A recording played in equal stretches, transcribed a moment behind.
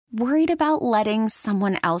Worried about letting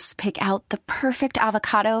someone else pick out the perfect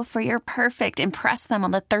avocado for your perfect impress them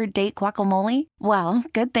on the third date guacamole? Well,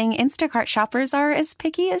 good thing Instacart shoppers are as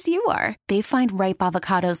picky as you are. They find ripe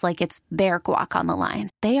avocados like it's their guac on the line.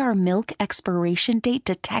 They are milk expiration date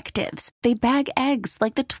detectives. They bag eggs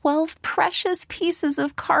like the 12 precious pieces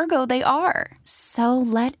of cargo they are. So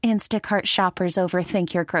let Instacart shoppers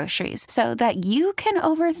overthink your groceries so that you can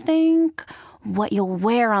overthink what you'll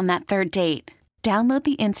wear on that third date. Download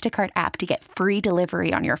the Instacart app to get free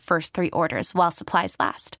delivery on your first 3 orders while supplies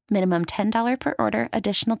last. Minimum $10 per order.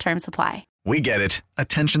 Additional terms apply. We get it.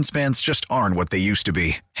 Attention spans just aren't what they used to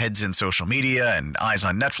be. Heads in social media and eyes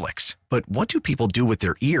on Netflix. But what do people do with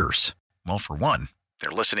their ears? Well, for one, they're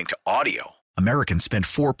listening to audio. Americans spend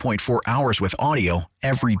 4.4 hours with audio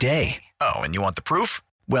every day. Oh, and you want the proof?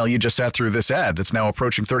 Well, you just sat through this ad that's now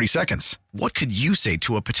approaching 30 seconds. What could you say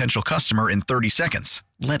to a potential customer in 30 seconds?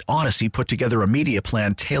 Let Odyssey put together a media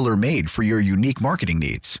plan tailor-made for your unique marketing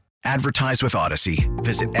needs. Advertise with Odyssey.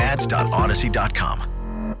 Visit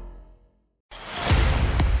ads.odyssey.com.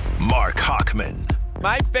 Mark Hochman.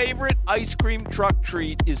 My favorite ice cream truck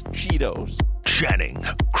treat is Cheetos. Channing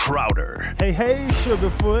Crowder. Hey,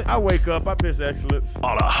 Sugarfoot. I wake up, I piss excellence.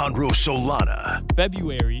 Alejandro Solana.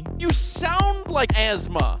 February. You sound like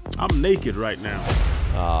asthma. I'm naked right now.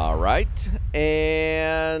 All right.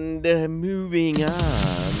 And moving on.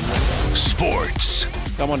 Sports.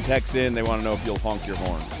 Someone texts in, they want to know if you'll honk your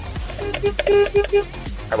horn.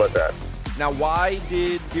 How about that? Now, why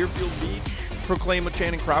did Deerfield Beach proclaim a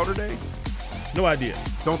Channing Crowder Day? No idea.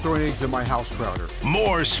 Don't throw any eggs in my house, Crowder.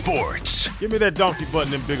 More sports. Give me that donkey butt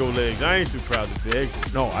and them big old legs. I ain't too proud to beg.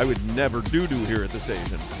 No, I would never do here at the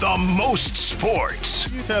station. The most sports.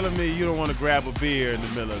 You telling me you don't want to grab a beer in the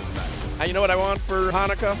middle of the night? You know what I want for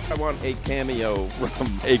Hanukkah? I want a cameo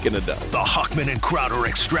from Aiken Adele. The Hochman and Crowder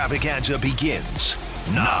extravaganza begins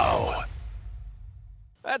now.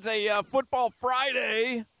 That's a Football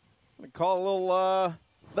Friday. We call it a little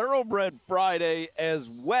Thoroughbred Friday as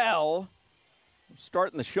well.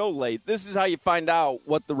 Starting the show late. This is how you find out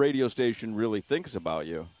what the radio station really thinks about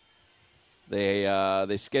you. They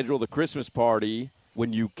schedule the Christmas party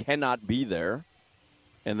when you cannot be there,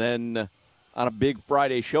 and then on a big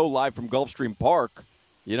Friday show live from Gulfstream Park,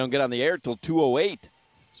 you don't get on the air till 2:08. You're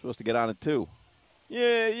supposed to get on at 2.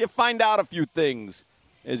 Yeah, you find out a few things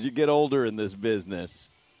as you get older in this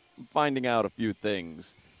business. I'm finding out a few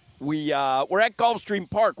things. We're at Gulfstream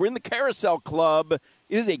Park. We're in the Carousel Club. It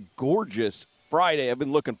is a gorgeous Friday. I've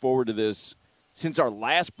been looking forward to this since our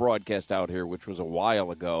last broadcast out here, which was a while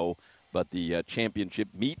ago. But the championship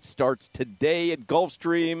meet starts today at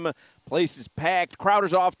Gulfstream. Place is packed.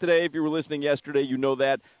 Crowder's off today. If you were listening yesterday, you know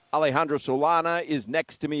that. Alejandro Solana is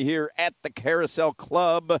next to me here at the Carousel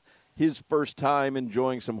Club. His first time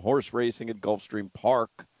enjoying some horse racing at Gulfstream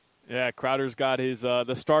Park. Yeah, Crowder's got his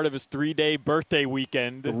the start of his 3-day birthday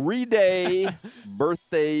weekend. 3-day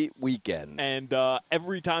birthday weekend. And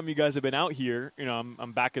every time you guys have been out here,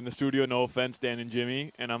 I'm back in the studio, no offense, Dan and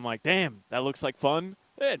Jimmy, and I'm like, damn, that looks like fun.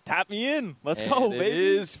 Hey, tap me in. Let's go, baby. It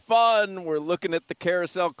is fun. We're looking at the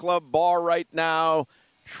Carousel Club bar right now.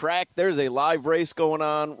 Track, there's a live race going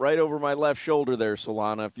on right over my left shoulder there,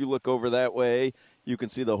 Solana. If you look over that way, you can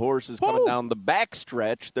see the horses coming down the back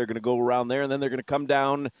stretch. They're going to go around there, and then they're going to come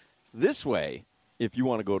down this way. If you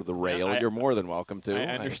want to go to the rail, you're more than welcome to. I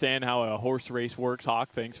understand how a horse race works,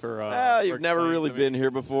 Hawk. Thanks for you've never really been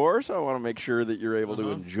here before, so I want to make sure that you're able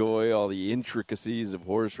to enjoy all the intricacies of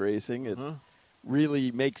horse racing. It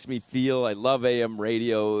really makes me feel, I love AM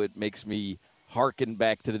radio. It makes me hearken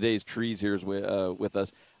back to the days, Trees here is with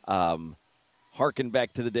us, hearken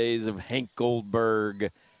back to the days of Hank Goldberg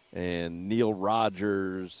and Neil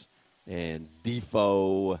Rogers and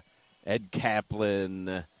Defoe, Ed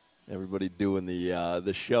Kaplan, everybody doing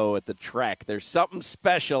the show at the track. There's something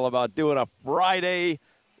special about doing a Friday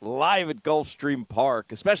live at Gulfstream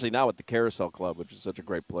Park, especially now at the Carousel Club, which is such a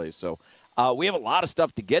great place. So we have a lot of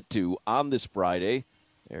stuff to get to on this Friday.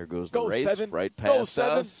 There goes the race right past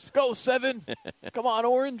us. Go 7. Come on,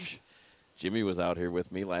 Orange. Jimmy was out here with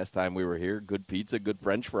me last time we were here. Good pizza, good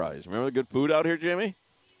French fries. Remember the good food out here, Jimmy?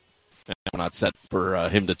 I'm not set for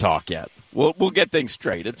him to talk yet. We'll get things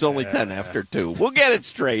straight. It's only 10 after 2. We'll get it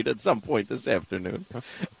straight at some point this afternoon.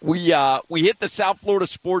 We hit the South Florida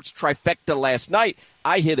sports trifecta last night.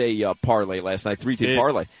 I hit a parlay last night, 3-team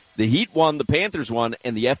parlay. The Heat won, the Panthers won,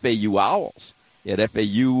 and the FAU Owls. You had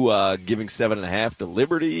FAU giving 7.5 to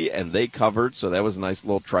Liberty, and they covered, so that was a nice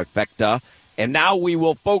little trifecta. And now we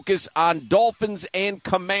will focus on Dolphins and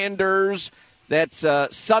Commanders. That's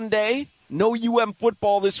Sunday. No UM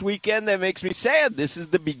football this weekend. That makes me sad. This is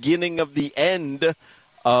the beginning of the end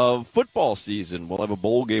of football season. We'll have a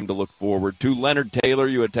bowl game to look forward to. Leonard Taylor,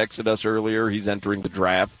 you had texted us earlier. He's entering the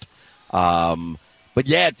draft. But,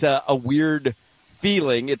 yeah, it's a weird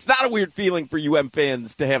feeling. It's not a weird feeling for UM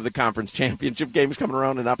fans to have the conference championship games coming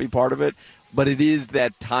around and not be part of it. But it is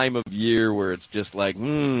that time of year where it's just like,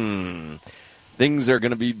 things are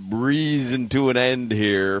going to be breezing to an end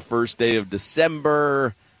here. First day of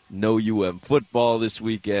December. No UM football this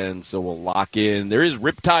weekend, so we'll lock in. There is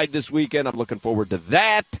Riptide this weekend. I'm looking forward to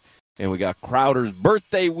that. And we got Crowder's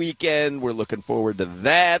birthday weekend. We're looking forward to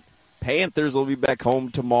that. Panthers will be back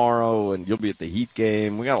home tomorrow, and you'll be at the Heat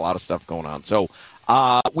game. We got a lot of stuff going on. So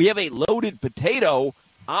we have a loaded potato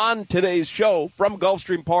on today's show from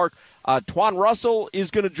Gulfstream Park. Twan Russell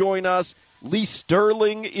is going to join us. Lee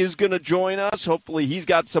Sterling is going to join us. Hopefully he's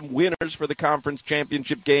got some winners for the conference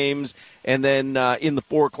championship games. And then in the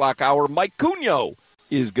 4 o'clock hour, Mike Cugno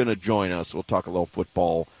is going to join us. We'll talk a little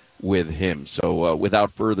football with him. So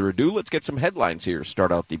without further ado, let's get some headlines here.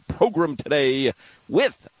 Start out the program today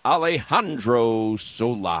with Alejandro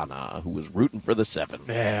Solana, who was rooting for the 7.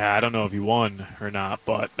 Yeah, I don't know if he won or not,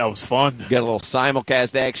 but that was fun. Got a little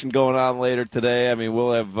simulcast action going on later today. I mean,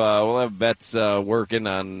 we'll have bets working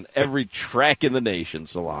on every track in the nation,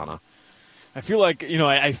 Solana. I feel like,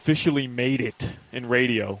 I officially made it in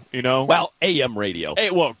radio, Well, AM radio.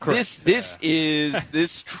 Correct.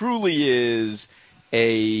 This truly is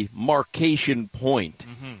a marcation point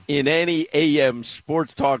in any AM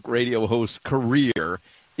sports talk radio host's career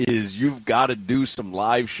is you've got to do some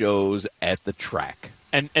live shows at the track.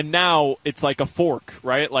 And now it's like a fork,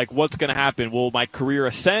 right? Like, what's going to happen? Will my career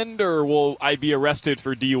ascend, or will I be arrested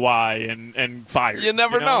for DUI and fired? You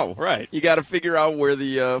never know. Right. You got to figure out where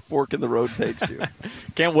the fork in the road takes you.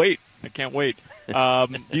 Can't wait. I can't wait.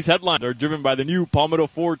 These headlines are driven by the new Palmetto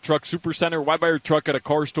Ford Truck Supercenter. Why buy your truck at a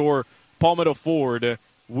car store? Palmetto Ford,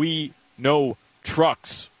 we know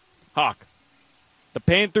trucks. Hawk, the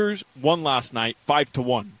Panthers won last night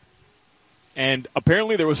 5-1, and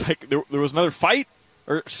apparently there was another fight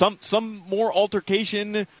or some more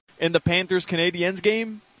altercation in the Panthers Canadiens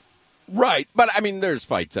game. Right, but I mean, there's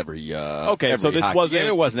fights every. So this wasn't.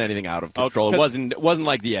 It wasn't anything out of control. Okay, it wasn't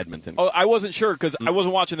like the Edmonton. Oh, I wasn't sure because I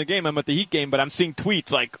wasn't watching the game. I'm at the Heat game, but I'm seeing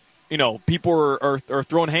tweets like, people are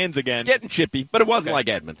throwing hands again, getting chippy. But it wasn't like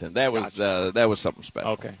Edmonton. That was something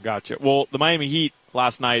special. Okay, gotcha. Well, the Miami Heat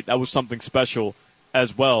last night, that was something special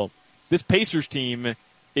as well. This Pacers team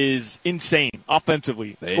is insane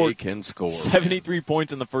offensively. They can score 73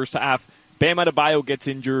 points in the first half. Bam Adebayo gets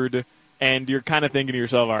injured. And you're kind of thinking to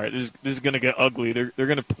yourself, all right, this is going to get ugly. They're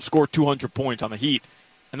going to score 200 points on the Heat.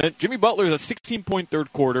 And then Jimmy Butler has a 16-point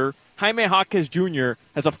third quarter. Jaime Jaquez Jr.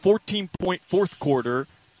 has a 14-point fourth quarter.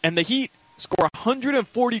 And the Heat score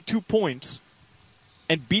 142 points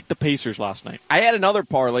and beat the Pacers last night. I had another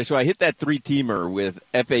parlay, so I hit that 3-teamer with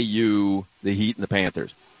FAU, the Heat, and the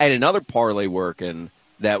Panthers. I had another parlay working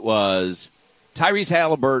that was Tyrese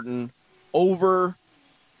Halliburton over,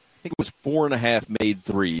 I think it was 4.5 made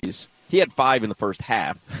threes. He had 5 in the first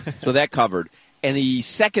half, so that covered. And the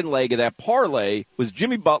second leg of that parlay was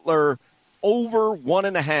Jimmy Butler over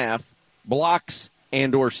 1.5 blocks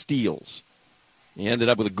and or steals. He ended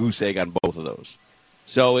up with a goose egg on both of those.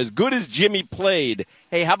 So as good as Jimmy played,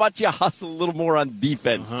 hey, how about you hustle a little more on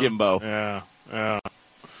defense, Jimbo? Yeah.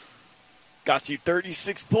 Got you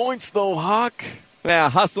 36 points, though, Hawk. Yeah,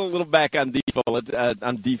 hustle a little back on defense. Let's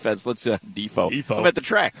Defo. I'm at the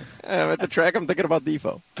track. I'm thinking about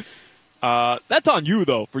Defo. That's on you,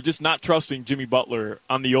 though, for just not trusting Jimmy Butler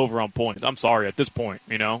on the over on points. I'm sorry at this point,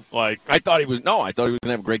 I thought he was going to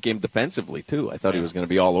have a great game defensively, too. I thought he was going to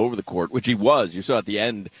be all over the court, which he was. You saw at the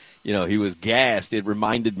end, he was gassed. It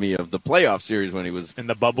reminded me of the playoff series when he was in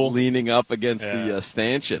the bubble, leaning up against the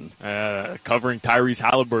stanchion. Covering Tyrese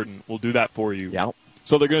Halliburton will do that for you. Yeah.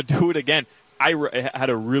 So they're going to do it again. I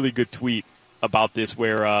had a really good tweet about this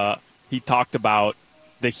where he talked about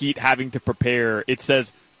the Heat having to prepare. It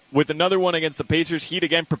says, with another one against the Pacers, Heat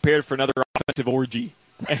again prepared for another offensive orgy.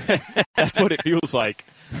 That's what it feels like.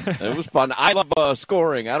 It was fun. I love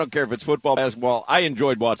scoring. I don't care if it's football, basketball. I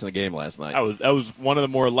enjoyed watching the game last night. That was one of the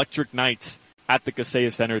more electric nights at the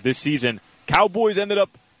Kaseya Center this season. Cowboys ended up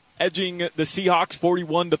edging the Seahawks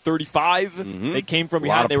 41-35. Mm-hmm. They came from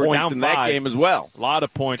behind. They were down 5 in that game as well. A lot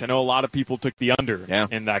of points. I know a lot of people took the under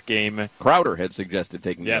in that game. Crowder had suggested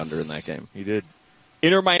taking the under in that game. He did.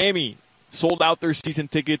 Inter Miami sold out their season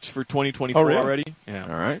tickets for 2024 already. Yeah.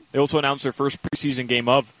 All right. They also announced their first preseason game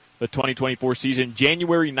of the 2024 season.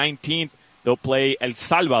 January 19th, they'll play El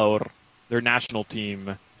Salvador, their national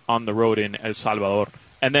team, on the road in El Salvador.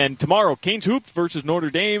 And then tomorrow, Canes Hoops versus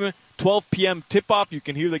Notre Dame, 12 p.m. tip-off. You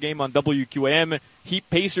can hear the game on WQAM. Heat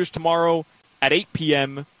Pacers tomorrow, at 8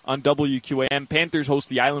 p.m. on WQAM. Panthers host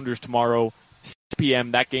the Islanders tomorrow, 6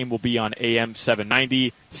 p.m. That game will be on AM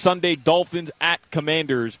 790. Sunday, Dolphins at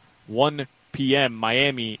Commanders, 1 p.m.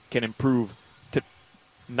 Miami can improve to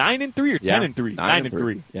 9-3 or 10-3?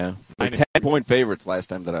 9-3. Yeah. 10-point favorites last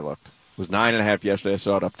time that I looked. It was 9.5 yesterday. I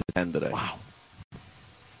saw it up to 10 today. Wow.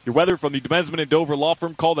 Your weather from the Demesman and Dover Law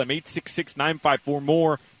Firm. Call them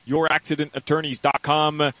 866-954-MORE.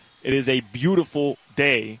 YourAccidentAttorneys.com. It is a beautiful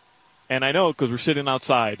day. And I know because we're sitting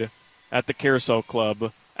outside at the Carousel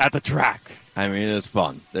Club at the track. I mean, it's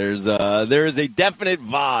fun. There is a definite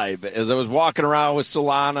vibe. As I was walking around with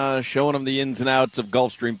Solana, showing him the ins and outs of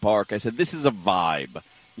Gulfstream Park, I said, this is a vibe.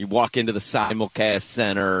 You walk into the Simulcast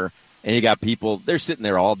Center, and you got people, they're sitting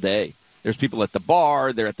there all day. There's people at the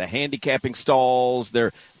bar. They're at the handicapping stalls.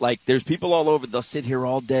 There's people all over. They'll sit here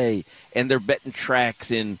all day, and they're betting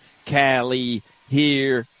tracks in Cali,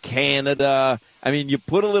 here, Canada. I mean, you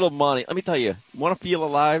put a little money. Let me tell you want to feel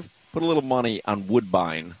alive? Put a little money on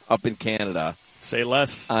Woodbine up in Canada. Say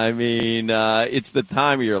less. I mean, it's the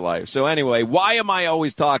time of your life. So anyway, why am I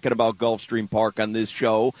always talking about Gulfstream Park on this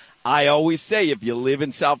show? I always say if you live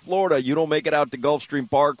in South Florida, you don't make it out to Gulfstream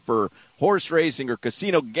Park for horse racing or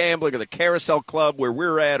casino gambling or the Carousel Club where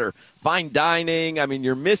we're at or fine dining. I mean,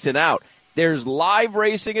 you're missing out. There's live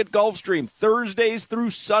racing at Gulfstream Thursdays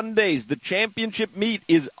through Sundays. The championship meet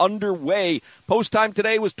is underway. Post time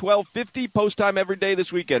today was 12:50. Post time every day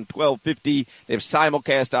this weekend, 12:50. They have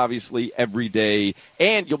simulcast, obviously, every day.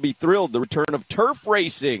 And you'll be thrilled, the return of turf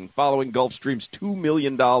racing following Gulfstream's $2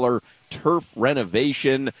 million turf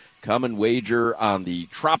renovation. Come and wager on the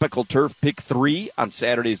Tropical Turf Pick 3 on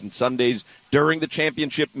Saturdays and Sundays during the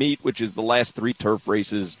championship meet, which is the last 3 turf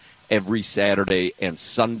races every Saturday and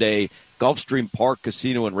Sunday. Gulfstream Park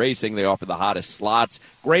Casino and Racing, they offer the hottest slots,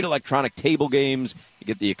 great electronic table games. You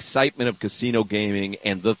get the excitement of casino gaming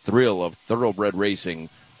and the thrill of thoroughbred racing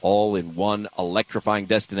all in one electrifying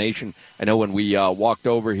destination. I know when we walked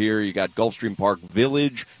over here, you got Gulfstream Park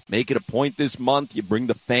Village. Make it a point this month. You bring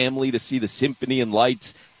the family to see the Symphony and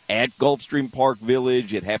Lights at Gulfstream Park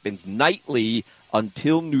Village. It happens nightly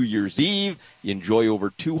until New Year's Eve. You enjoy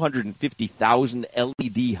over 250,000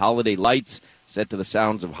 LED holiday lights set to the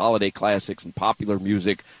sounds of holiday classics and popular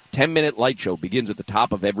music. 10-minute light show begins at the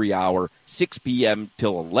top of every hour, 6 p.m.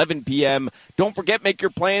 till 11 p.m. Don't forget, make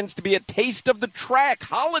your plans to be a Taste of the Track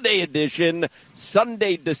Holiday Edition,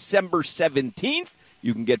 Sunday, December 17th.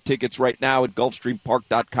 You can get tickets right now at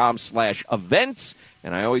GulfstreamPark.com/events.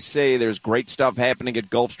 And I always say there's great stuff happening at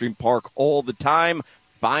Gulfstream Park all the time.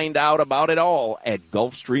 Find out about it all at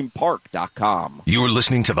GulfstreamPark.com. You're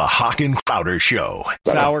listening to the Hawk and Crowder Show.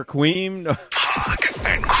 Sour Queen. Hawk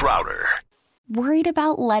and Crowder. Worried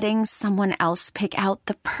about letting someone else pick out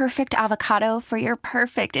the perfect avocado for your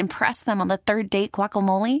perfect impress them on the third date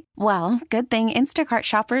guacamole? Well, good thing Instacart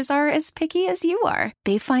shoppers are as picky as you are.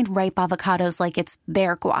 They find ripe avocados like it's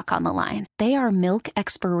their guac on the line. They are milk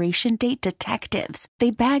expiration date detectives.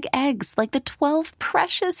 They bag eggs like the 12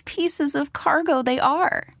 precious pieces of cargo they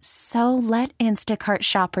are. So let Instacart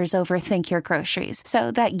shoppers overthink your groceries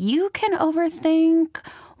so that you can overthink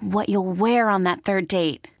what you'll wear on that third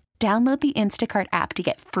date. Download the Instacart app to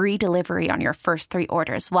get free delivery on your first 3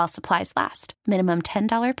 orders while supplies last. Minimum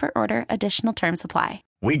 $10 per order. Additional terms apply.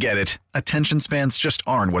 We get it. Attention spans just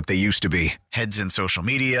aren't what they used to be. Heads in social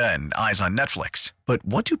media and eyes on Netflix. But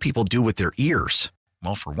what do people do with their ears?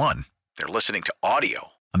 Well, for one, they're listening to audio.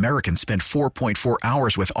 Americans spend 4.4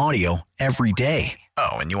 hours with audio every day.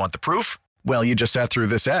 Oh, and you want the proof? Well, you just sat through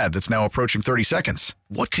this ad that's now approaching 30 seconds.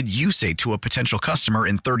 What could you say to a potential customer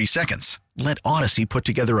in 30 seconds? Let Odyssey put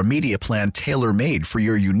together a media plan tailor-made for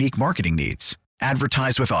your unique marketing needs.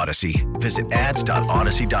 Advertise with Odyssey. Visit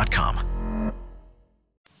ads.odyssey.com.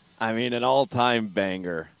 I mean, an all-time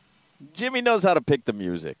banger. Jimmy knows how to pick the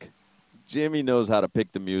music.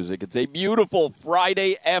 It's a beautiful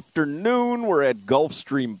Friday afternoon. We're at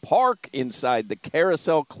Gulfstream Park inside the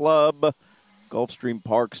Carousel Club. Gulfstream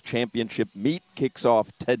Park's championship meet kicks off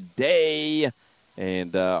today.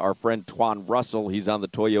 And our friend Twan Russell, he's on the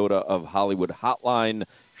Toyota of Hollywood hotline.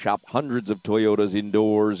 Shop hundreds of Toyotas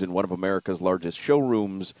indoors in one of America's largest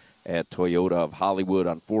showrooms at Toyota of Hollywood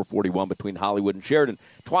on 441 between Hollywood and Sheridan.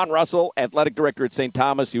 Twan Russell, athletic director at St.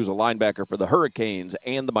 Thomas. He was a linebacker for the Hurricanes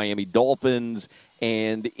and the Miami Dolphins.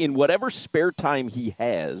 And in whatever spare time he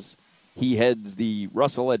has, he heads the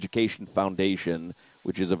Russell Education Foundation,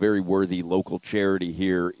 which is a very worthy local charity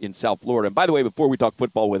here in South Florida. And by the way, before we talk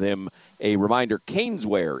football with him, a reminder,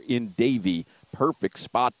 Caneswear in Davie, perfect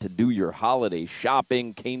spot to do your holiday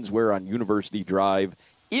shopping. Caneswear on University Drive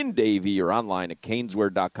in Davie or online at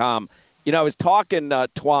caneswear.com. You know, I was talking,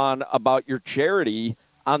 Twan, about your charity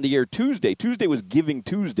on the air Tuesday. Tuesday was Giving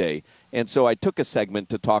Tuesday, and so I took a segment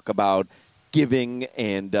to talk about giving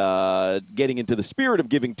and getting into the spirit of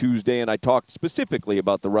Giving Tuesday, and I talked specifically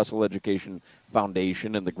about the Russell Education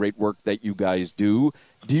Foundation and the great work that you guys do.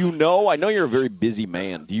 Do you know, I know you're a very busy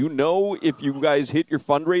man, do you know if you guys hit your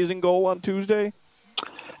fundraising goal on Tuesday?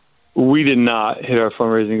 We did not hit our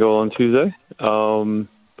fundraising goal on Tuesday,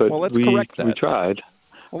 but let's correct that. We tried.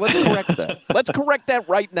 Well, let's correct that. Let's correct that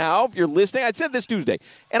right now if you're listening. I said this Tuesday,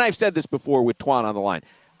 and I've said this before with Twan on the line.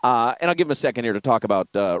 And I'll give him a second here to talk about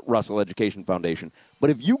Russell Education Foundation. But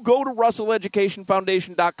if you go to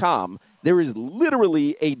RussellEducationFoundation.com, there is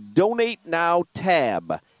literally a Donate Now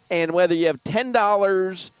tab. And whether you have $10,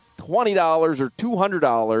 $20, or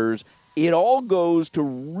 $200, it all goes to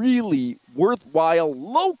really worthwhile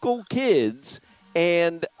local kids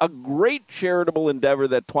and a great charitable endeavor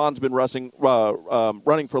that Twan's been running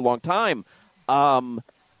for a long time. And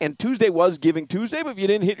Tuesday was Giving Tuesday, but if you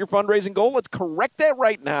didn't hit your fundraising goal, let's correct that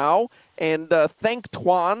right now. And thank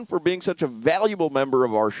Twan for being such a valuable member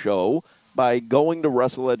of our show by going to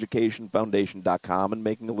RussellEducationFoundation.com and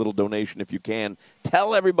making a little donation if you can.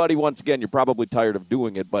 Tell everybody, once again, you're probably tired of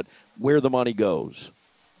doing it, but where the money goes.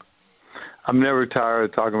 I'm never tired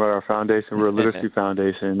of talking about our foundation. We're a literacy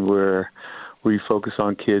foundation where we focus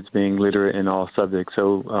on kids being literate in all subjects.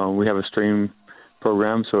 So we have a STREAM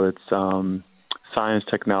program, so it's science,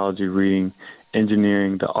 technology, reading,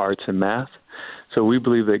 engineering, the arts, and math. So we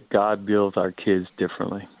believe that God builds our kids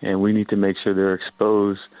differently, and we need to make sure they're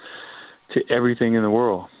exposed to everything in the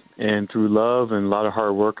world. And through love and a lot of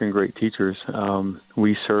hard work and great teachers,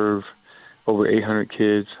 we serve over 800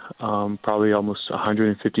 kids, probably almost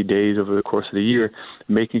 150 days over the course of the year,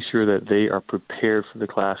 making sure that they are prepared for the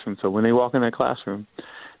classroom. So when they walk in that classroom,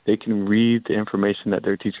 they can read the information that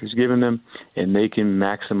their teacher's given them, and they can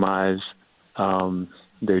maximize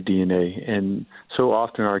their DNA. And so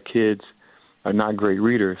often our kids are not great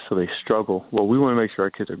readers, so they struggle. Well, we want to make sure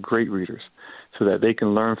our kids are great readers so that they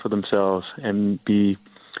can learn for themselves and be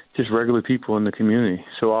just regular people in the community.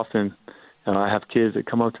 So often I have kids that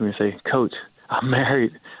come up to me and say, "Coach, I'm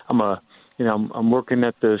married. I'm working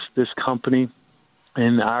at this company,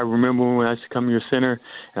 and I remember when I used to come to your center,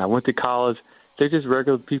 and I went to college." They're just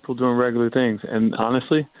regular people doing regular things. And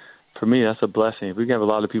honestly, for me, that's a blessing. If we can have a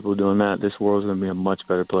lot of people doing that, this world's going to be a much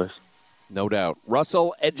better place. No doubt.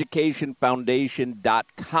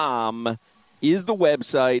 RussellEducationFoundation.com is the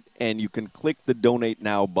website, and you can click the Donate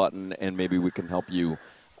Now button, and maybe we can help you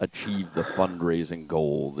achieve the fundraising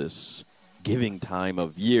goal this giving time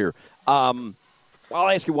of year. I'll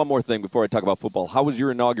ask you one more thing before I talk about football. How was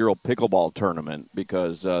your inaugural pickleball tournament?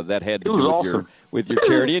 Because that had to do with your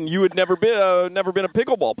charity, and you had never been a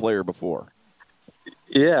pickleball player before.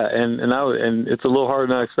 Yeah, and it's a little harder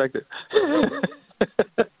than I expected.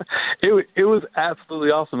 It was absolutely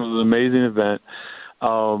awesome. It was an amazing event.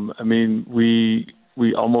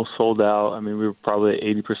 We almost sold out. We were probably at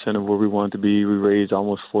 80% of where we wanted to be. We raised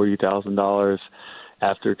almost $40,000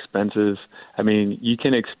 after expenses. You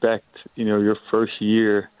can expect, your first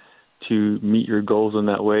year to meet your goals in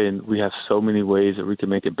that way, and we have so many ways that we can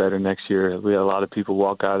make it better next year. We had a lot of people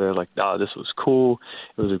walk out of there like, "Oh, this was cool.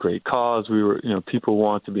 It was a great cause." We were, people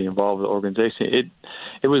want to be involved with the organization.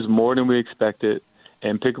 It was more than we expected,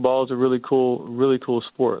 and pickleball is a really cool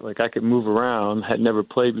sport. Like, I could move around, had never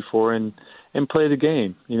played before, and play the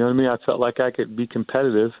game. You know what I mean? I felt like I could be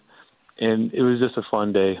competitive. And it was just a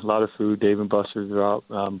fun day. A lot of food. Dave and Buster's were out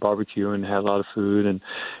barbecuing and had a lot of food. And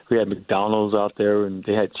we had McDonald's out there, and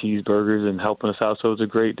they had cheeseburgers and helping us out. So it was a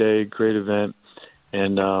great day, great event.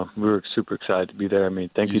 And we were super excited to be there.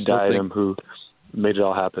 Thank you, Diadem, who made it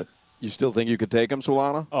all happen. You still think you could take him,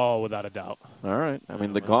 Solana? Oh, without a doubt. All right.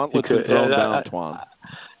 The gauntlet's been thrown down, Twan.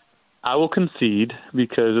 I will concede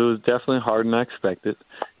because it was definitely harder than I expected.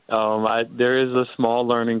 There is a small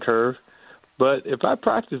learning curve. But if I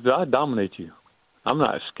practice, I'll dominate you. I'm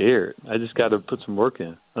not scared. I just got to put some work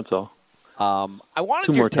in. That's all. I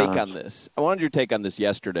wanted your take on this. I wanted your take on this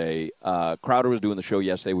yesterday. Crowder was doing the show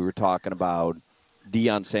yesterday. We were talking about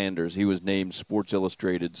Deion Sanders. He was named Sports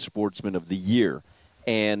Illustrated Sportsman of the Year.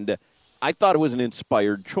 And I thought it was an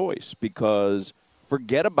inspired choice because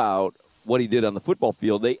forget about what he did on the football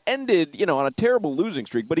field. They ended, on a terrible losing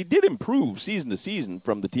streak, but he did improve season to season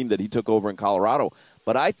from the team that he took over in Colorado.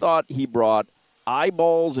 But I thought he brought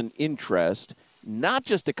eyeballs and interest not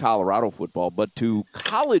just to Colorado football, but to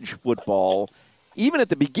college football, even at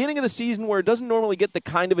the beginning of the season where it doesn't normally get the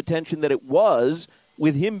kind of attention that it was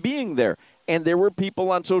with him being there. And there were people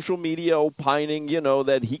on social media opining,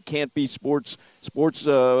 that he can't be sportsman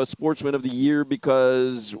of the year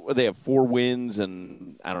because they have 4 wins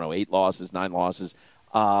and, 8 losses, 9 losses.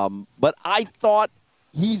 But I thought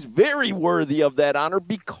he's very worthy of that honor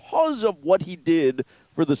because of what he did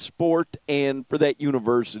for the sport and for that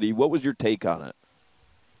university. What was your take on it?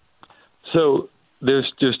 So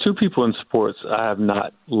there's two people in sports I have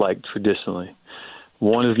not liked traditionally.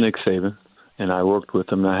 One is Nick Saban, and I worked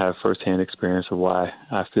with him, and I have firsthand experience of why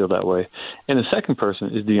I feel that way. And the second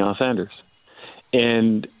person is Deion Sanders.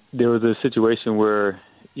 And there was a situation where,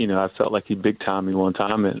 I felt like he big-timed me one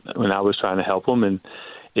time, and when I was trying to help him, and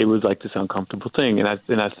it was like this uncomfortable thing.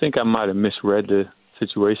 And I think I might have misread the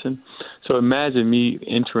situation. So imagine me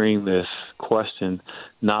entering this question,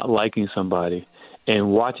 not liking somebody,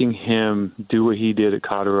 and watching him do what he did at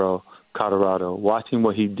Colorado, watching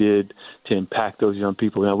what he did to impact those young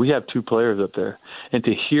people. Now, we have two players up there, and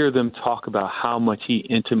to hear them talk about how much he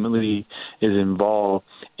intimately is involved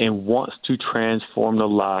and wants to transform the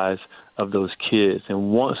lives of those kids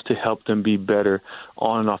and wants to help them be better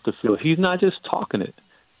on and off the field. He's not just talking it.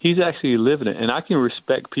 He's actually living it. And I can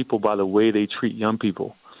respect people by the way they treat young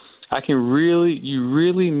people. You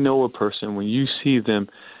really know a person when you see them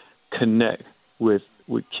connect with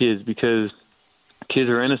kids, because kids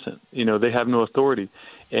are innocent. They have no authority,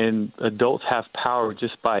 and adults have power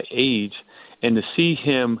just by age. And to see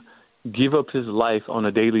him give up his life on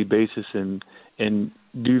a daily basis and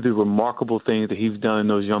do the remarkable things that he's done in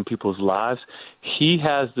those young people's lives, he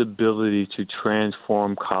has the ability to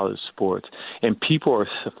transform college sports. And people are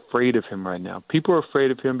afraid of him right now. People are afraid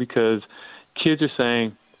of him because kids are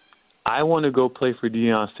saying, I want to go play for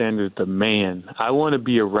Deion Sanders, the man. I want to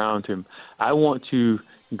be around him. I want to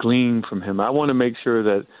glean from him. I want to make sure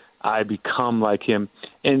that I become like him.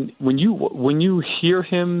 And when you hear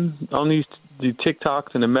him on the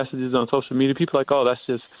TikToks and the messages on social media, people are like, oh, that's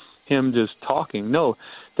just him just talking. No,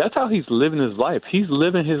 that's how he's living his life. He's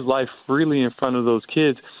living his life freely in front of those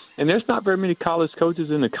kids. And there's not very many college coaches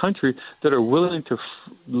in the country that are willing to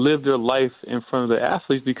live their life in front of the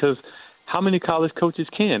athletes, because how many college coaches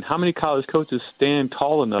can? How many college coaches stand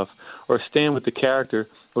tall enough or stand with the character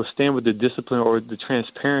or stand with the discipline or the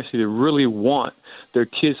transparency to really want their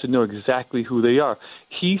kids to know exactly who they are?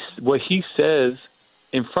 What he says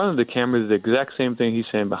in front of the camera is the exact same thing he's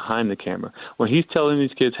saying behind the camera. When he's telling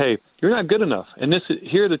these kids, hey, you're not good enough, and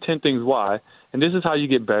here are the 10 things why, and this is how you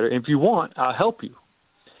get better. And if you want, I'll help you.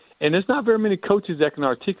 And there's not very many coaches that can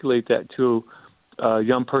articulate that to a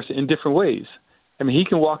young person in different ways. I mean, he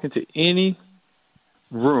can walk into any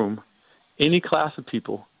room, any class of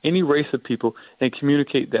people, any race of people, and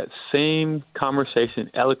communicate that same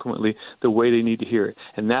conversation eloquently the way they need to hear it.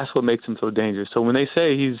 And that's what makes him so dangerous. So when they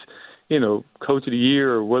say he's, Coach of the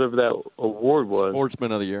Year or whatever that award was.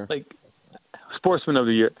 Sportsman of the Year. Sportsman of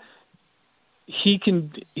the Year. He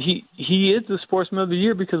is the Sportsman of the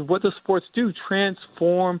Year because what does sports do?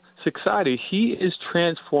 Transform society. He is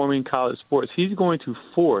transforming college sports. He's going to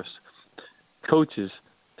force coaches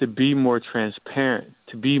to be more transparent,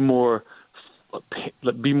 to be more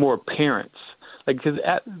parents. Because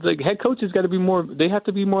head coaches got to be more. They have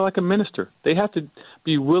to be more like a minister. They have to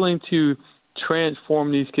be willing to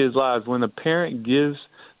transform these kids' lives. When a parent gives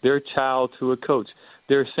their child to a coach,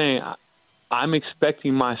 they're saying, I'm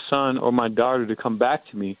expecting my son or my daughter to come back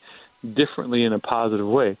to me differently in a positive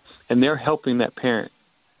way. And they're helping that parent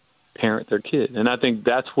their kid. And I think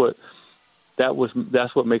that's what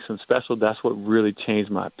makes him special. That's what really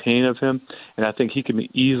changed my opinion of him. And I think he can be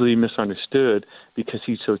easily misunderstood because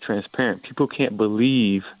he's so transparent. People can't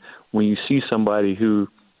believe when you see somebody who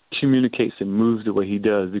communicates and moves the way he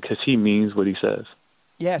does because he means what he says.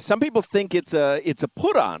 Yeah, some people think it's a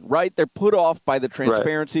put on, right? They're put off by the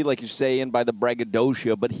transparency, like you say, and by the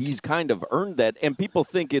braggadocio, but he's kind of earned that, and people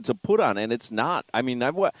think it's a put on, and it's not. I mean,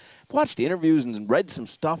 I've watched interviews and read some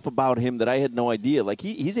stuff about him that I had no idea. Like,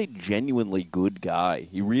 he's a genuinely good guy.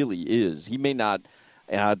 He really is. He may not,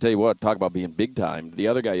 and I'll tell you what, talk about being big time. The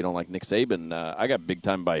other guy you don't like, Nick Saban, I got big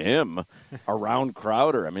time by him around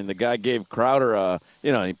Crowder. I mean, the guy gave Crowder,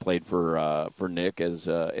 he played for Nick as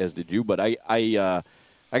did you, but I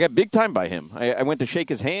got big time by him. I went to shake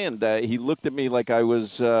his hand. He looked at me like I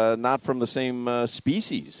was not from the same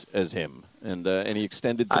species as him, and he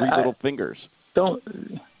extended three little fingers. Don't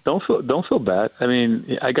feel bad. I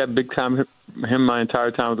mean, I got big time him my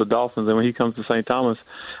entire time with the Dolphins, and when he comes to St. Thomas,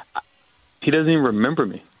 he doesn't even remember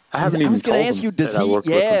me. I was going to ask you, does he?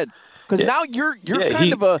 Yeah, because now you're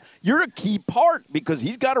you're a key part because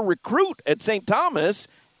he's got to recruit at St. Thomas,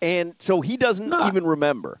 and so he doesn't even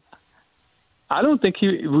remember. I don't think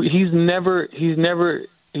he's never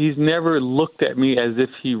looked at me as if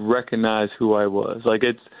he recognized who I was. I'm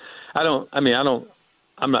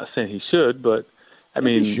not saying he should, but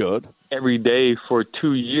He should. Every day for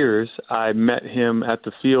 2 years, I met him at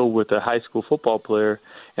the field with a high school football player,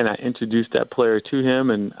 and I introduced that player to him,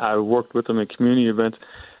 and I worked with him at community events.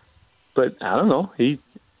 But I don't know. He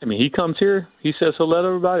comes here. He says hello to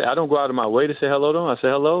everybody. I don't go out of my way to say hello to him. I say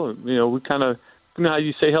hello. We kind of, how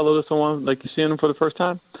you say hello to someone like you're seeing them for the first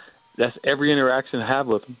time? That's every interaction I have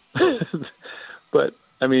with him. But,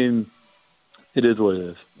 it is what it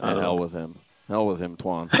is. And hell with him. Hell with him,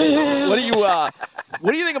 Twan. What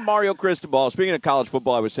do you think of Mario Cristobal? Speaking of college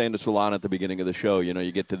football, I was saying to Solana at the beginning of the show,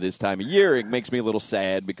 you get to this time of year, it makes me a little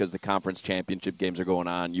sad because the conference championship games are going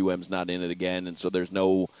on. UM's not in it again, and so there's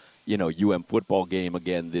no, UM football game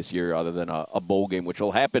again this year other than a bowl game, which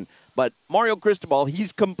will happen. But Mario Cristobal,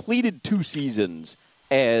 he's completed 2 seasons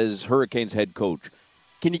as Hurricanes head coach.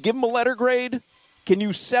 Can you give him a letter grade? Can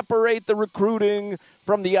you separate the recruiting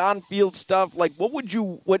from the on-field stuff? Like, what would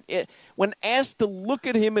you, when asked to look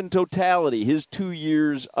at him in totality, his 2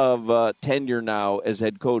 years of tenure now as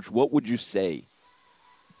head coach, what would you say?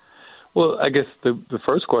 Well, I guess the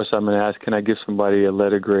first question I'm going to ask, can I give somebody a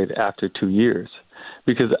letter grade after 2 years?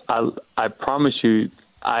 Because I promise you,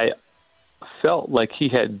 I felt like he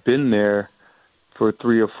had been there for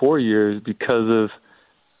 3 or 4 years because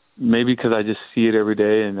I just see it every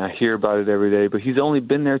day and I hear about it every day, but he's only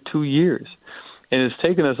been there 2 years. And it's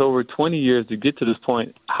taken us over 20 years to get to this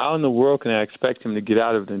point. How in the world can I expect him to get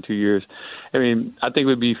out of it in 2 years? I think it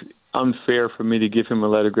would be unfair for me to give him a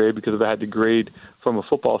letter grade, because if I had to grade from a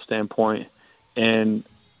football standpoint and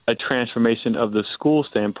a transformation of the school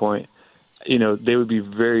standpoint, they would be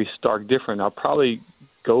very stark different. I'll probably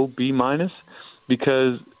go B-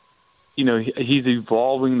 because he's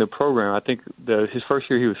evolving the program. I think his first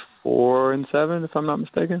year he was 4-7, if I'm not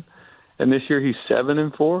mistaken, and this year he's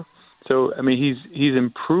 7-4. So he's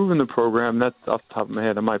improving the program. That's off the top of my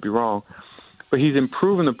head. I might be wrong, but he's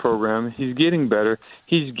improving the program. He's getting better.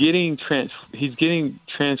 He's getting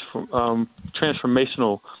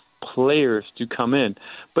transformational players to come in.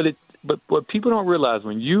 But what people don't realize,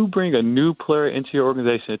 when you bring a new player into your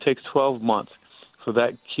organization, it takes 12 months for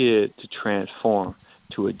that kid to transform,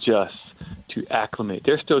 to adjust, to acclimate.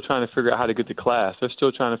 They're still trying to figure out how to get to class. They're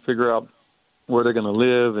still trying to figure out where they're going to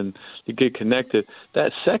live and to get connected.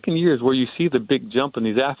 That second year is where you see the big jump in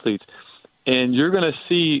these athletes. And you're going to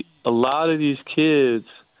see a lot of these kids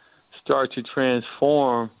start to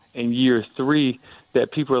transform in year 3,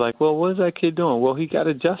 that people are like, well, what is that kid doing? Well, he got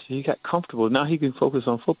adjusted. He got comfortable. Now he can focus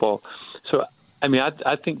on football. So,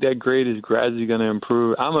 I think that grade is gradually going to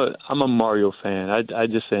improve. I'm a Mario fan. I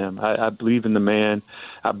just am. I believe in the man.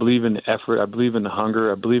 I believe in the effort. I believe in the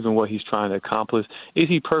hunger. I believe in what he's trying to accomplish. Is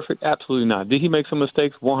he perfect? Absolutely not. Did he make some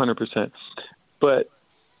mistakes? 100%. But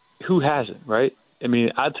who hasn't, right?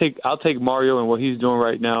 I'll take Mario and what he's doing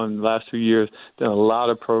right now in the last 2 years. Done a lot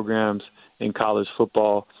of programs in college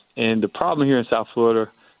football. And the problem here in South Florida,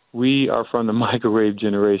 we are from the microwave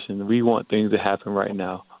generation. We want things to happen right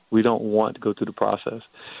now. We don't want to go through the process.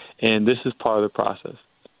 And this is part of the process.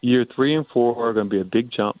 Year 3 and 4 are going to be a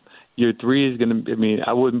big jump. Year 3 is going to,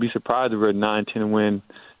 I wouldn't be surprised if we're a 9-10 win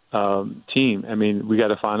team. We got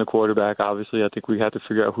to find a quarterback, obviously. I think we have to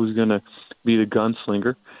figure out who's going to be the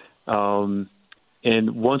gunslinger.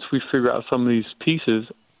 And once we figure out some of these pieces,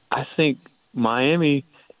 I think Miami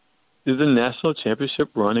is a national championship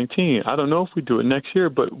running team. I don't know if we do it next year,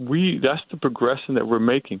 but that's the progression that we're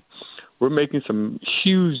making. We're making some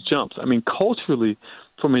huge jumps. Culturally,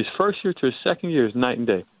 from his first year to his second year is night and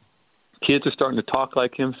day. Kids are starting to talk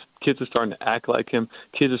like him. Kids are starting to act like him.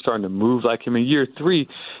 Kids are starting to move like him. In year 3,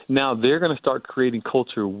 now they're going to start creating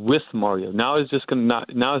culture with Mario. Now it's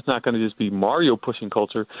not going to just be Mario pushing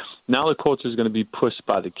culture. Now the culture is going to be pushed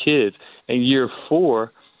by the kids. In year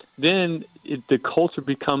 4, then the culture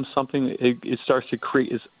becomes something. It starts to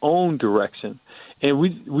create its own direction. And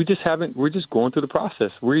we're just going through the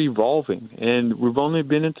process. We're evolving, and we've only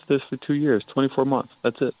been into this for 2 years, 24 months.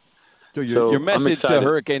 That's it. So your message to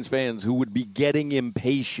Hurricanes fans who would be getting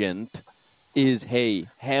impatient is, hey,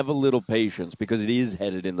 have a little patience, because it is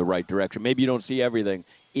headed in the right direction. Maybe you don't see everything.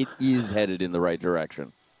 It is headed in the right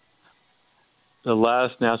direction. The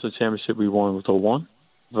last national championship we won was 2001,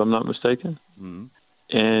 if I'm not mistaken. Mm-hmm.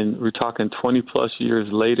 And we're talking 20-plus years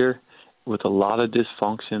later, with a lot of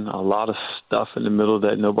dysfunction, a lot of stuff in the middle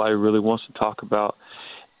that nobody really wants to talk about.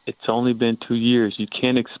 It's only been 2 years. You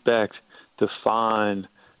can't expect to find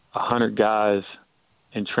 100 guys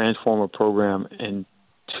and transform a program in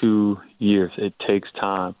 2 years. It takes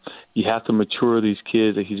time. You have to mature these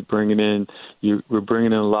kids that he's bringing in. We're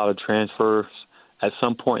bringing in a lot of transfers. At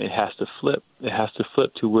some point, it has to flip. It has to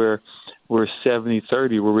flip to where we're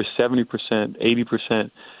 70-30, where we're 70%,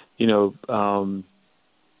 80%,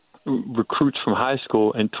 recruits from high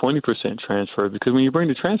school and 20% transfers, because when you bring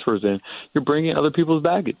the transfers in, you're bringing other people's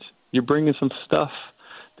baggage. You're bringing some stuff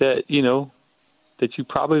that, that you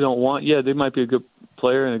probably don't want. Yeah, they might be a good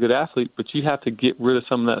player and a good athlete, but you have to get rid of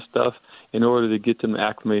some of that stuff in order to get them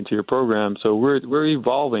acclimated to your program. So we're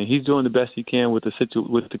evolving. He's doing the best he can with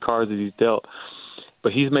the cards that he's dealt.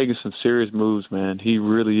 But he's making some serious moves, man. He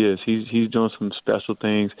really is. He's doing some special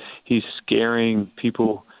things. He's scaring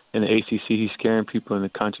people in the ACC. He's scaring people in the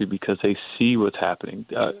country because they see what's happening.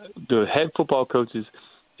 The head football coaches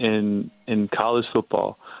in college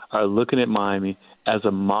football are looking at Miami as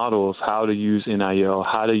a model of how to use NIL,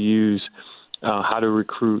 how to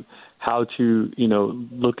recruit, how to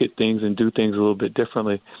look at things and do things a little bit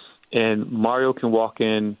differently. And Mario can walk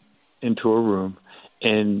into a room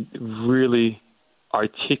and really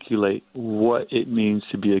articulate what it means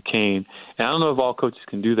to be a Cane. And I don't know if all coaches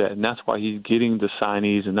can do that, and that's why he's getting the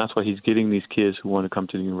signees, and that's why he's getting these kids who want to come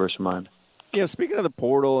to the University of Miami. Speaking of the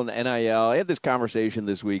portal and NIL, I had this conversation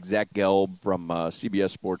this week. Zach Gelb from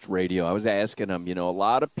CBS Sports Radio, I was asking him, a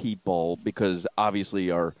lot of people, because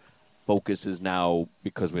obviously our focus is now,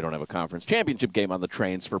 because we don't have a conference championship game, on the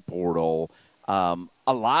transfer portal, a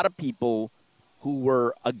lot of people who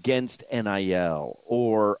were against NIL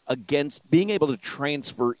or against being able to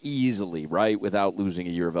transfer easily, right, without losing a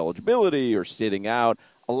year of eligibility or sitting out.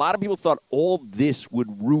 A lot of people thought all this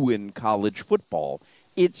would ruin college football.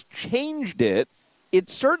 It's changed it. It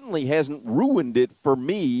certainly hasn't ruined it for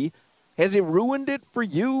me. Has it ruined it for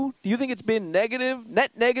you? Do you think it's been net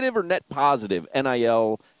negative or net positive,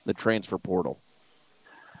 NIL, the transfer portal?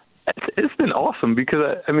 It's been awesome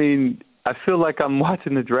because, I feel like I'm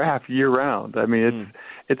watching the draft year-round.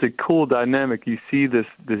 It's a cool dynamic. You see this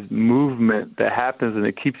movement that happens, and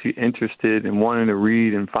it keeps you interested and wanting to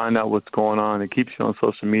read and find out what's going on. It keeps you on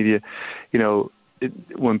social media.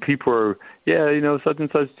 When people are, such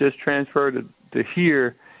and such just transferred to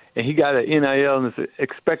here, and he got an NIL and it's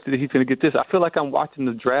expected that he's going to get this. I feel like I'm watching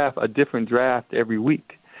the draft, a different draft every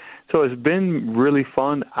week. So it's been really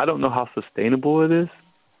fun. I don't know how sustainable it is.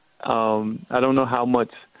 I don't know how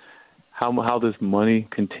this money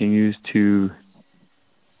continues to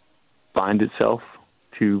find itself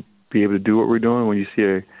to be able to do what we're doing. When you see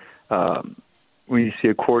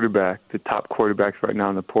a quarterback, the top quarterbacks right now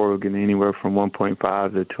in the portal getting anywhere from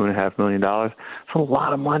 $1.5 to $2.5 million, it's a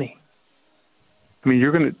lot of money.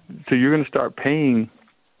 You're gonna start paying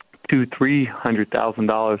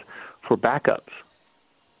 $200,000-$300,000 for backups,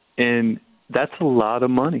 and that's a lot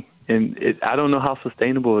of money. And I don't know how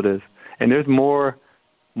sustainable it is. And there's more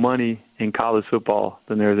money in college football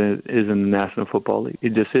than there is in the National Football League.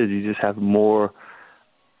 It just is. You just have more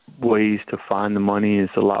ways to find the money.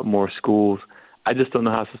 It's a lot more schools. I just don't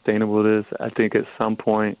know how sustainable it is. I think at some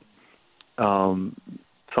point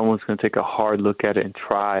someone's going to take a hard look at it and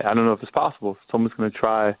try. I don't know if it's possible. Someone's going to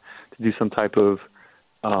try to do some type of,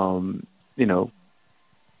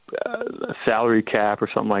 a salary cap or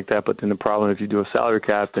something like that. But then the problem, if you do a salary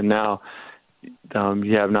cap, then now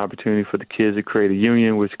you have an opportunity for the kids to create a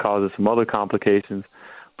union, which causes some other complications.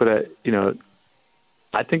 But,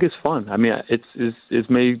 I think it's fun. It's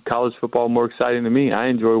made college football more exciting to me. I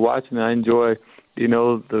enjoy watching it. I enjoy,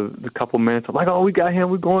 the couple minutes. I'm like, oh, we got him.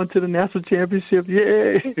 We're going to the national championship.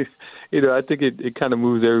 Yay. I think it kind of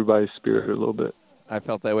moves everybody's spirit a little bit. I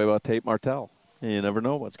felt that way about Tate Martell. You never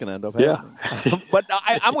know what's going to end up happening. Yeah. But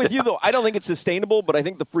I'm with you, though. I don't think it's sustainable, but I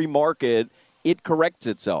think the free market, it corrects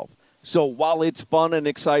itself. So while it's fun and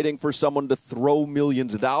exciting for someone to throw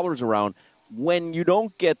millions of dollars around, when you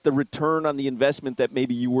don't get the return on the investment that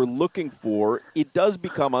maybe you were looking for, it does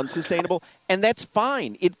become unsustainable, and that's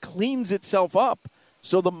fine. It cleans itself up.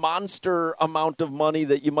 So the monster amount of money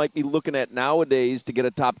that you might be looking at nowadays to get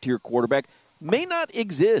a top-tier quarterback may not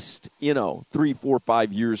exist, 3, 4,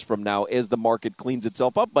 5 years from now as the market cleans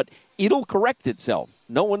itself up, but it'll correct itself.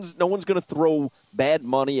 No one's going to throw bad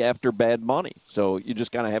money after bad money. So you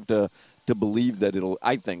just kind of have to believe that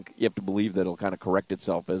I think you have to believe that it'll kind of correct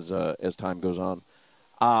itself as time goes on.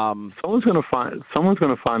 Someone's going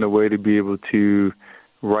to find a way to be able to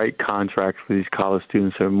write contracts for these college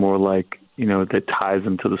students that are more like, that ties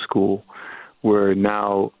them to the school, where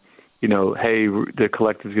now, hey, the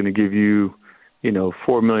collective's going to give you,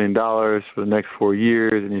 $4 million for the next 4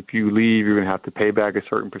 years, and if you leave, you're going to have to pay back a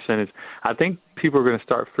certain percentage. I think people are going to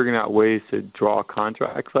start figuring out ways to draw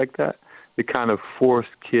contracts like that to kind of force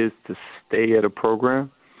kids to stay at a program,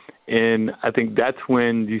 and I think that's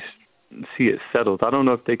when you see it settled. I don't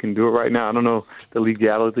know if they can do it right now. I don't know the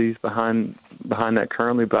legalities behind that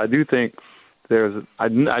currently, but I do think I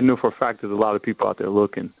know for a fact there's a lot of people out there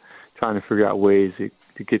looking, trying to figure out ways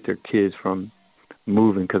to get their kids from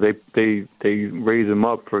moving because they raise them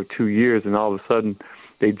up for 2 years and all of a sudden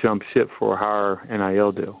they jump ship for a higher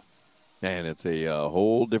NIL deal. And it's a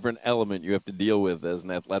whole different element you have to deal with as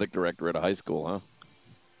an athletic director at a high school, huh?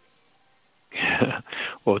 Yeah.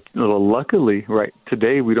 Well, luckily, right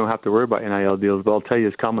today we don't have to worry about NIL deals, but I'll tell you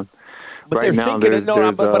it's coming. But right they're now,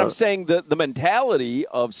 thinking but I'm saying the mentality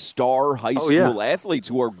of star high school athletes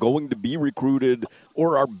who are going to be recruited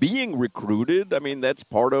or are being recruited, I mean, that's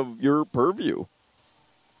part of your purview.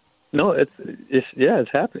 No, it's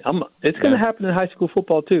happening. It's going to happen in high school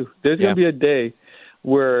football too. There's going to be a day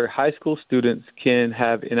where high school students can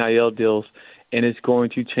have NIL deals, and it's going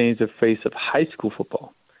to change the face of high school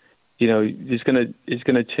football. You know, it's going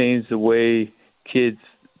to change the way kids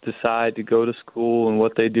decide to go to school and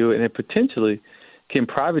what they do, and it potentially can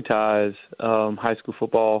privatize high school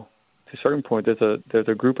football to a certain point. There's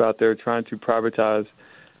a group out there trying to privatize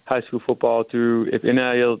high school football through, if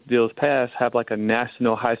NIL deals pass, have like a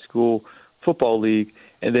national high school football league,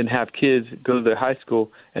 and then have kids go to their high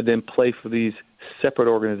school and then play for these separate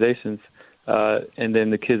organizations, and then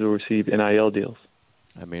the kids will receive NIL deals.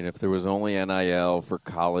 I mean, if there was only NIL for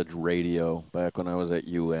college radio back when I was at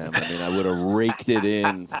UM, I mean, I would have raked it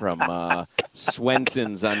in from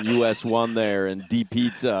Swenson's on US 1 there and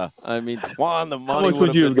D-Pizza. I mean, Twan, the money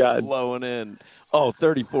would have been flowing in. Oh,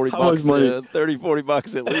 30, 40 bucks. 30, 40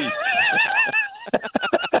 bucks at least.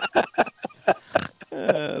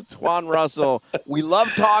 Twan Russell, we love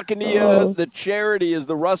talking to you. The charity is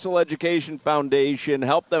the Russell Education Foundation.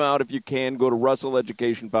 Help them out if you can. Go to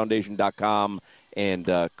russelleducationfoundation.com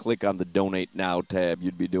and click on the Donate Now tab.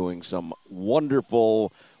 You'd be doing some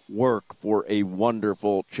wonderful work for a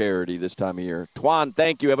wonderful charity this time of year. Twan,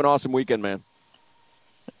 thank you. Have an awesome weekend, man.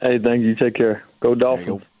 Hey, thank you. Take care. Go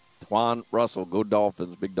Dolphins. Twan Russell, go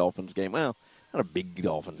Dolphins. Big Dolphins game. Well, not a big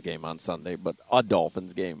Dolphins game on Sunday, but a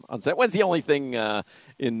Dolphins game on Sunday. When's the only thing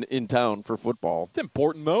in town for football? It's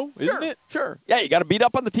important, though, isn't it? Sure. Yeah, you got to beat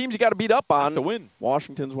up on the teams you got to beat up on to win.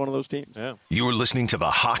 Washington's one of those teams. Yeah. You're listening to the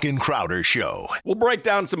Hawk and Crowder Show. We'll break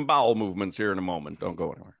down some bowel movements here in a moment. Don't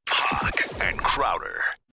go anywhere. Hawk and Crowder.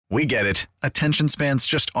 We get it. Attention spans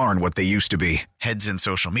just aren't what they used to be. Heads in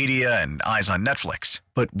social media and eyes on Netflix.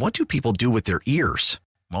 But what do people do with their ears?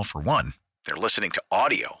 Well, for one, they're listening to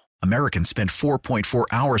audio. Americans spend 4.4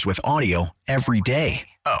 hours with audio every day.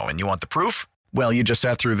 Oh, and you want the proof? Well, you just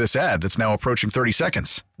sat through this ad that's now approaching 30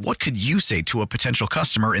 seconds. What could you say to a potential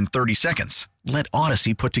customer in 30 seconds? Let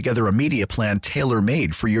Odyssey put together a media plan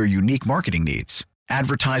tailor-made for your unique marketing needs.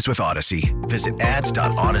 Advertise with Odyssey. Visit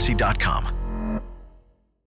ads.odyssey.com.